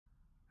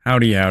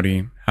Howdy,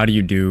 howdy. How do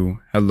you do?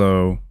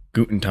 Hello,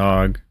 guten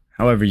tag,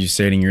 however you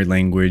say it in your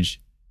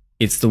language.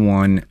 It's the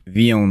one,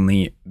 the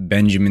only,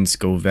 Benjamin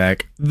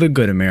Scovach, the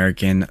good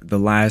American, the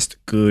last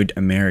good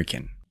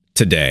American.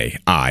 Today,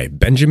 I,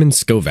 Benjamin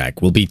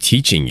Scovach, will be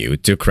teaching you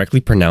to correctly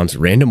pronounce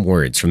random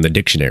words from the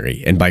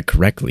dictionary, and by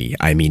correctly,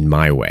 I mean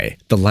my way,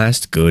 the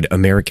last good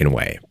American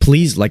way.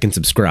 Please like and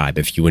subscribe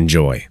if you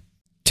enjoy.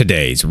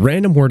 Today's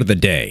random word of the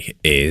day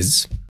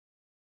is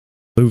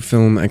BLUE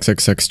FILM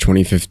XXX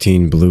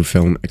 2015, BLUE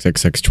FILM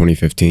XXX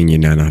 2015. You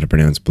now know how to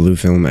pronounce BLUE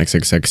FILM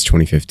XXX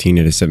 2015.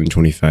 It is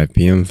 7:25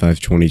 p.m.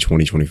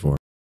 5/20/2024.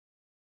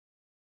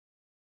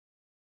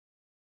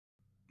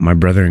 My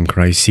brother in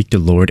Christ, seek the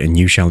Lord and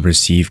you shall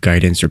receive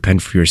guidance.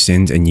 Repent for your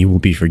sins and you will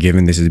be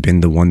forgiven. This has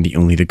been the one, the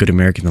only, the good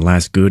American, the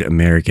last good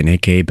American,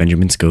 aka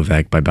Benjamin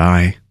Scovach.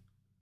 Bye-bye.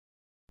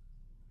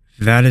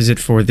 That is it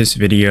for this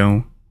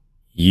video.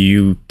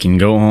 You can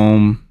go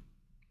home.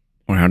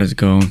 Or how does it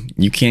go?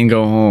 You can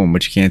go home,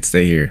 but you can't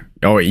stay here.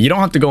 Oh, wait, you don't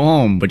have to go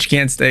home, but you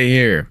can't stay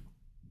here.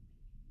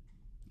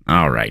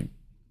 All right.